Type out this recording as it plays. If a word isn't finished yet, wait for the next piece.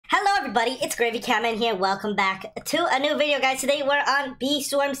everybody, it's Gravycatman here. Welcome back to a new video, guys. Today we're on Bee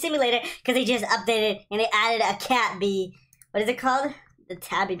Swarm Simulator because they just updated and they added a cat bee. What is it called? The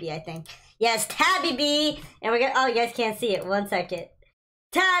Tabby bee, I think. Yes, Tabby bee. And we're gonna, oh, you guys can't see it. 1 second.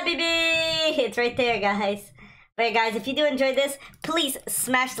 Tabby bee! It's right there, guys. But yeah, guys, if you do enjoy this, please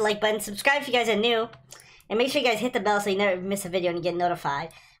smash the like button. Subscribe if you guys are new. And make sure you guys hit the bell so you never miss a video and you get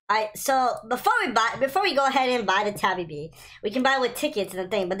notified. Alright, so before we go ahead and buy the Tabby bee, we can buy it with tickets and the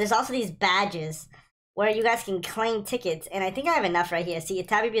thing, but there's also these badges where you guys can claim tickets, and I think I have enough right here. See,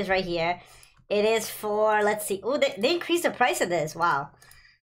 Tabby bee is right here. It is for, let's see, oh, they increased the price of this, wow.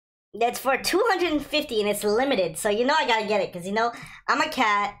 It's for 250 and it's limited, so you know I gotta get it, because you know, I'm a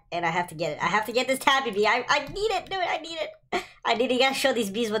cat and I have to get it. I have to get this Tabby bee. I need it, dude, I need it. I need it. You gotta show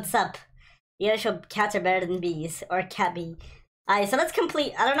these bees what's up. You gotta show cats are better than bees, or cat bee. Alright, so let's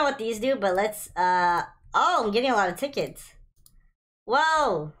complete. I don't know what these do, but let's, oh, I'm getting a lot of tickets.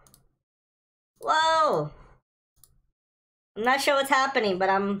 Whoa. Whoa. I'm not sure what's happening, but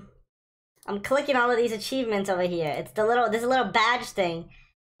I'm clicking all of these achievements over here. It's the little, there's a little badge thing,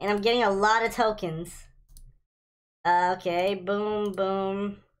 and I'm getting a lot of tokens. Okay, boom,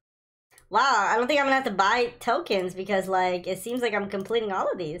 boom. Wow, I don't think I'm gonna have to buy tokens because, like, it seems like I'm completing all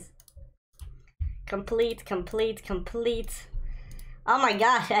of these. Complete, complete, complete. Oh my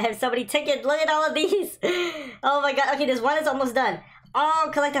gosh, I have so many tickets. Look at all of these. Oh my god. Okay, this one is almost done.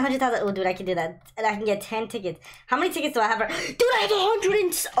 Oh, collect 100,000. Oh, dude, I can do that. And I can get 10 tickets. How many tickets do I have? Dude, I have 100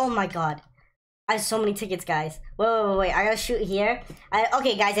 and... Oh my god. I have so many tickets, guys. Wait. I gotta shoot here.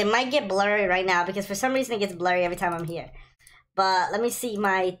 Okay, guys, it might get blurry right now because for some reason it gets blurry every time I'm here. But let me see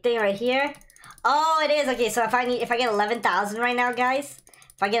my thing right here. Oh, it is. Okay, so if I get 11,000 right now, guys.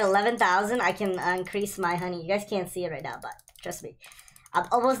 If I get 11,000, I can increase my honey. You guys can't see it right now, but... Trust me. I'm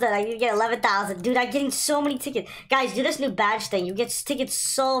almost done. I need to get 11,000. Dude, I'm getting so many tickets. Guys, do this new badge thing. You get tickets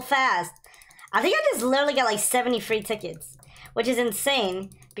so fast. I think I just literally got like 70 free tickets. Which is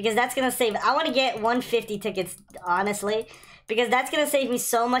insane. Because that's going to save... I want to get 150 tickets, honestly. Because that's going to save me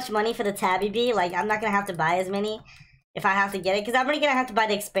so much money for the Tabby bee. Like, I'm not going to have to buy as many if I have to get it. Because I'm already going to have to buy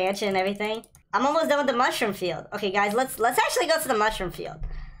the expansion and everything. I'm almost done with the mushroom field. Okay, guys, let's actually go to the mushroom field.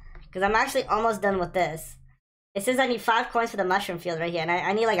 Because I'm actually almost done with this. It says I need 5 coins for the mushroom field right here, and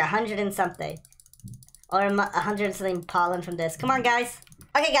I need like 100 and something. Or 100 and something pollen from this. Come on, guys.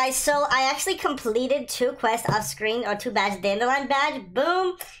 Okay, guys, so I actually completed 2 quests off screen, or 2 badges. Dandelion badge,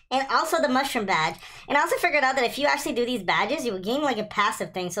 boom, and also the mushroom badge. And I also figured out that if you actually do these badges, you will gain like a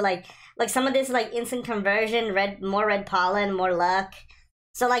passive thing. So like some of this is like instant conversion, more red pollen, more luck.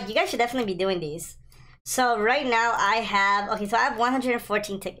 So like you guys should definitely be doing these. So right now I have, okay, so I have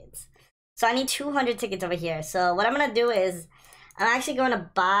 114 tickets. So I need 200 tickets over here. So what I'm going to do is I'm actually going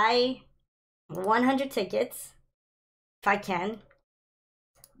to buy 100 tickets. If I can.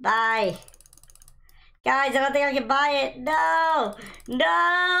 Buy. Guys, I don't think I can buy it. No.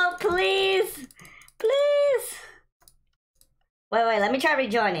 No, please. Please. Wait. Let me try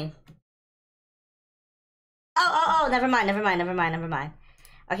rejoining. Oh, never mind.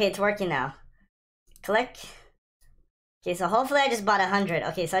 Okay, it's working now. Click. Okay, so hopefully I just bought 100.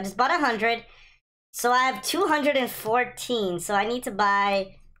 Okay, so I just bought 100. So I have 214. So I need to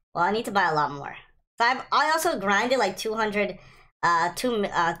buy, well, I need to buy a lot more. So I also grinded like 20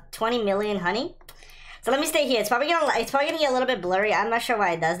 million honey. So let me stay here. It's probably gonna get a little bit blurry. I'm not sure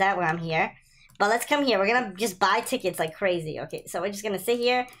why it does that when I'm here. But let's come here. We're gonna just buy tickets like crazy. Okay, so we're just gonna sit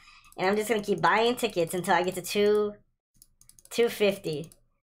here and I'm just gonna keep buying tickets until I get to 250.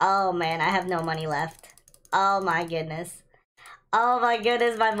 Oh man, I have no money left. Oh my goodness. Oh my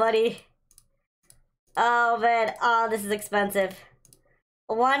goodness, my buddy. Oh man, oh, this is expensive.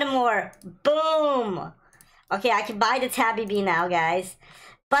 1 more. Boom. Okay, I can buy the Tabby bee now, guys.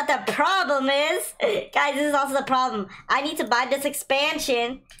 But the problem is, guys, this is also the problem. I need to buy this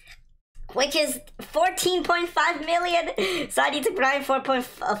expansion, which is 14.5 million. So I need to grind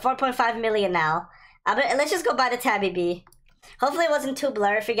 4.5 million now. But let's just go buy the Tabby bee. Hopefully it wasn't too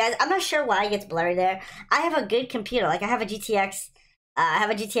blurry for you guys. I'm not sure why it gets blurry there. I have a good computer. Like, I have a GTX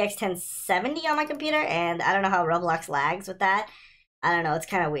 1070 on my computer, and I don't know how Roblox lags with that. I don't know. It's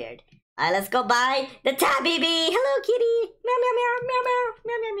kind of weird. Alright, let's go buy the Tabby bee. Hello, kitty. Meow, meow, meow, meow,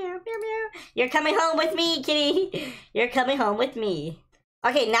 meow, meow, meow, meow, meow. You're coming home with me, kitty. You're coming home with me.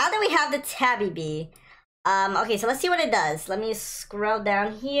 Okay, now that we have the Tabby bee, okay, so let's see what it does. Let me scroll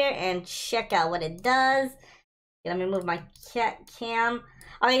down here and check out what it does. Let me move my cat cam.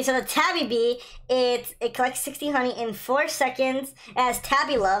 Okay, so the Tabby bee, it collects 60 honey in 4 seconds. It has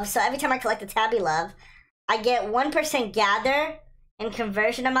Tabby love, so every time I collect a Tabby love, I get 1% gather and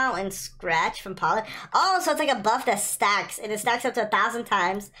conversion amount and scratch from pollen. Oh, so it's like a buff that stacks, and it stacks up to 1,000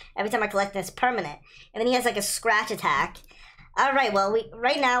 times every time I collect, and it's permanent. And then he has like a scratch attack. All right, well,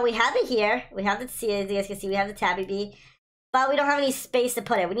 right now we have it here. We have the, as you guys can see, we have the Tabby Bee. But we don't have any space to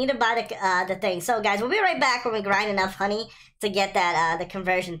put it. We need to buy the thing. So, guys, we'll be right back when we grind enough honey to get that the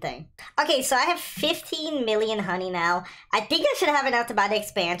conversion thing. Okay, so I have 15 million honey now. I think I should have enough to buy the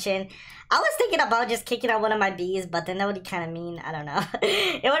expansion. I was thinking about just kicking out one of my bees, but then that would be kind of mean. I don't know.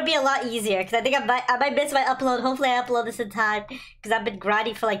 It would be a lot easier, because I think I might miss my upload. Hopefully, I upload this in time, because I've been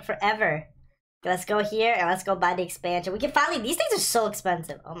grinding for, like, forever. Let's go here, and let's go buy the expansion. We can finally... These things are so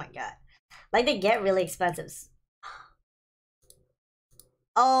expensive. Oh, my God. Like, they get really expensive.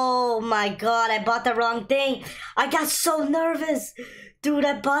 Oh my god, I bought the wrong thing. I got so nervous. Dude,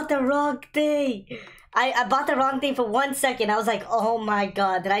 I bought the wrong thing. I bought the wrong thing for 1 second. I was like, oh my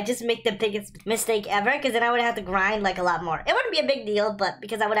god, did I just make the biggest mistake ever? Because then I would have to grind like a lot more. It wouldn't be a big deal, but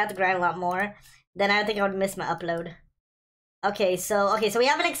because I would have to grind a lot more, then I think I would miss my upload. Okay, so we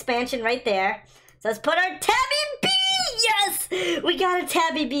have an expansion right there. So let's put our Tabby Bee. Yes! We got a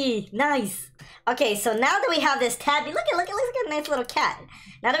Tabby Bee. Nice. Okay, so now that we have this Tabby, look, it looks like a nice little cat.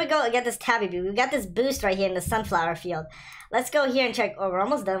 Now that we go get this Tabby Bee, we've got this boost right here in the sunflower field. Let's go here and check. Oh, we're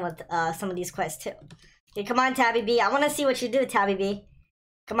almost done with some of these quests too. Okay, come on, Tabby Bee. I want to see what you do, Tabby Bee.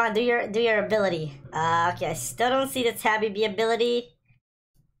 Come on, do your ability. Okay, I still don't see the Tabby Bee ability.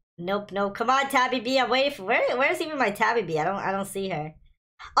 Nope. Come on, Tabby Bee. I'm waiting for where's even my Tabby Bee? I don't see her.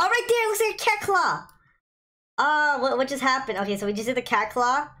 Oh, right there. It looks like a cat claw. What just happened? Okay, so we just did the cat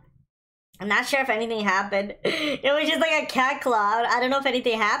claw. I'm not sure if anything happened. It was just like a cat claw. I don't know if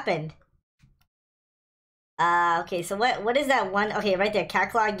anything happened. Okay, so what is that one? Okay, right there, cat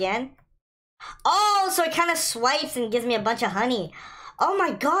claw again. Oh, so it kind of swipes and gives me a bunch of honey. Oh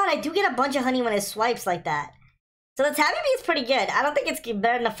my god, I do get a bunch of honey when it swipes like that. So the Tabby Bee is pretty good. I don't think it's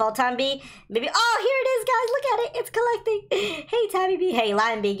better than the full-time bee. Maybe, oh, here it is, guys. Look at it. It's collecting. Hey, Tabby Bee. Hey,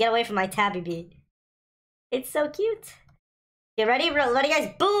 Lion Bee, get away from my Tabby Bee. It's so cute. Get ready,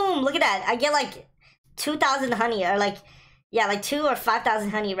 guys. Boom! Look at that. I get like 2,000 honey, or like, yeah, like 2,000 or 5,000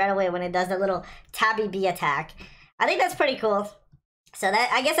 honey right away when it does the little Tabby Bee attack. I think that's pretty cool. So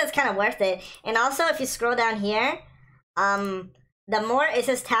that, I guess that's kind of worth it. And also, if you scroll down here, the more it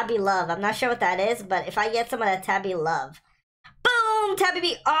says Tabby Love. I'm not sure what that is, but if I get some of that Tabby Love, boom, Tabby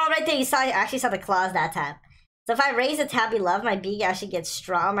Bee. Oh, right there, I actually saw the claws that time. So if I raise the Tabby Love, my bee actually gets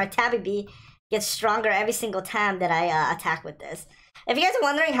strong. My Tabby Bee gets stronger every single time that I attack with this. If you guys are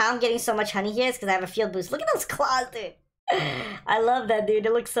wondering how I'm getting so much honey here, it's because I have a field boost. Look at those claws, dude. I love that, dude.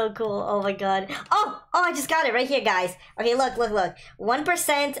 It looks so cool. Oh my god. Oh, I just got it right here, guys. Okay, look.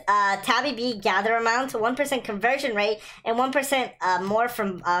 1% Tabby Bee gather amount, 1% conversion rate, and 1% more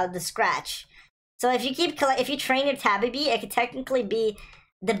from the scratch. So if you train your Tabby Bee, it could technically be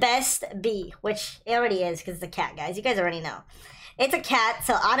the best bee, which it already is because it's a cat, guys. You guys already know. It's a cat,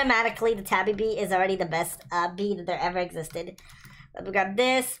 so automatically the Tabby Bee is already the best bee that there ever existed. Let me grab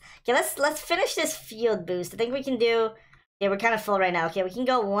this. Okay, let's finish this field boost. I think we can do. Yeah, we're kind of full right now. Okay, we can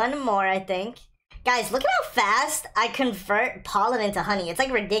go one more, I think. Guys, look at how fast I convert pollen into honey. It's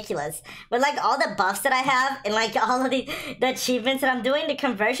like ridiculous. With like all the buffs that I have and like all of the achievements that I'm doing, the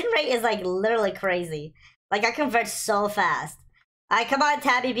conversion rate is like literally crazy. Like I convert so fast. Alright, come on,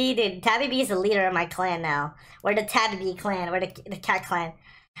 Tabby Bee, dude. Tabby Bee is the leader of my clan now. We're the Tabby Bee clan. We're the cat clan.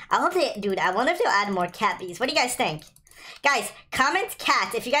 I hope they, dude, I wonder if they'll add more cat bees. What do you guys think? Guys, comment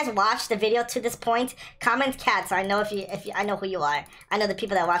cat. If you guys watched the video to this point, comment cat so I know if I know who you are. I know the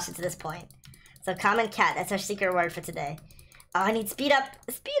people that watched it to this point. So comment cat. That's our secret word for today. Oh, I need speed up.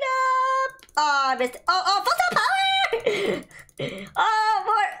 Speed up. Oh, I missed. Oh, full power. Oh,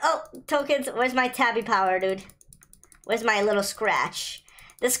 more. Oh, tokens. Where's my Tabby power, dude? Where's my little scratch?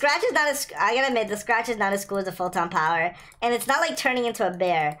 The scratch is not as, I gotta admit, the scratch is not as cool as the full-time power. And it's not like turning into a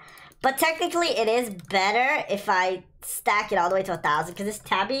bear. But technically, it is better if I stack it all the way to 1,000. Because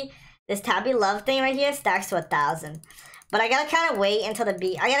this Tabby Love thing right here stacks to 1,000. But I gotta kind of wait until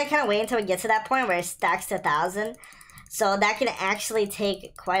it gets to that point where it stacks to 1,000. So that can actually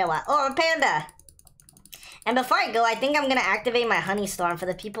take quite a while. Oh, a panda! And before I go, I think I'm gonna activate my honey storm for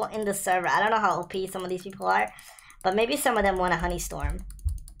the people in the server. I don't know how OP some of these people are. But maybe some of them want a honey storm.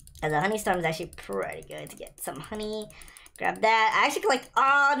 And the honey storm is actually pretty good to get some honey. Grab that. I actually collect.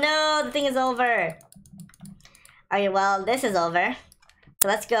 Oh no, the thing is over. Okay, well, this is over. So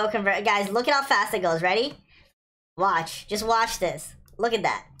let's go convert. Guys, look at how fast it goes. Ready? Watch. Just watch this. Look at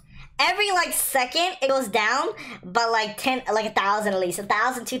that. Every like second it goes down, but like 1,000 at least.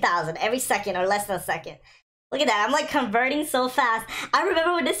 1,000, 2,000 every second or less than a second. Look at that. I'm like converting so fast. I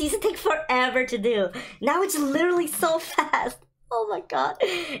remember when this used to take forever to do. Now it's literally so fast. Oh my god.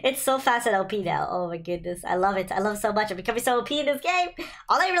 It's so fast and OP now. Oh my goodness. I love it. I love it so much. I'm becoming so OP in this game.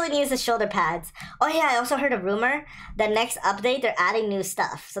 All I really need is the shoulder pads. Oh yeah, I also heard a rumor that next update, they're adding new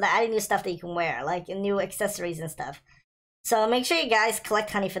stuff. So they're adding new stuff that you can wear, like new accessories and stuff. So make sure you guys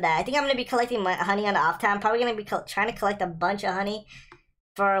collect honey for that. I think I'm going to be collecting my honey on the off time. Probably going to be trying to collect a bunch of honey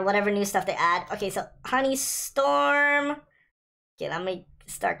for whatever new stuff they add. Okay, so honey storm. Okay, I'm going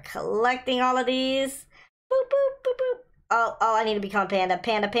to start collecting all of these. Boop, boop, boop, boop. Oh, I need to become a panda.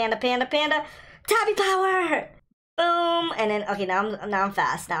 Panda. Tabby power! Boom! And then, okay, now I'm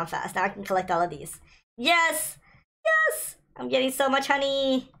fast. Now I can collect all of these. Yes! Yes! I'm getting so much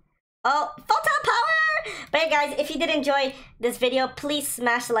honey. Oh, full-time power! But hey guys, if you did enjoy this video, please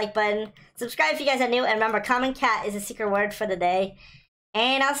smash the like button. Subscribe if you guys are new. And remember, common cat is a secret word for the day.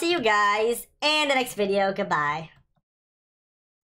 And I'll see you guys in the next video. Goodbye.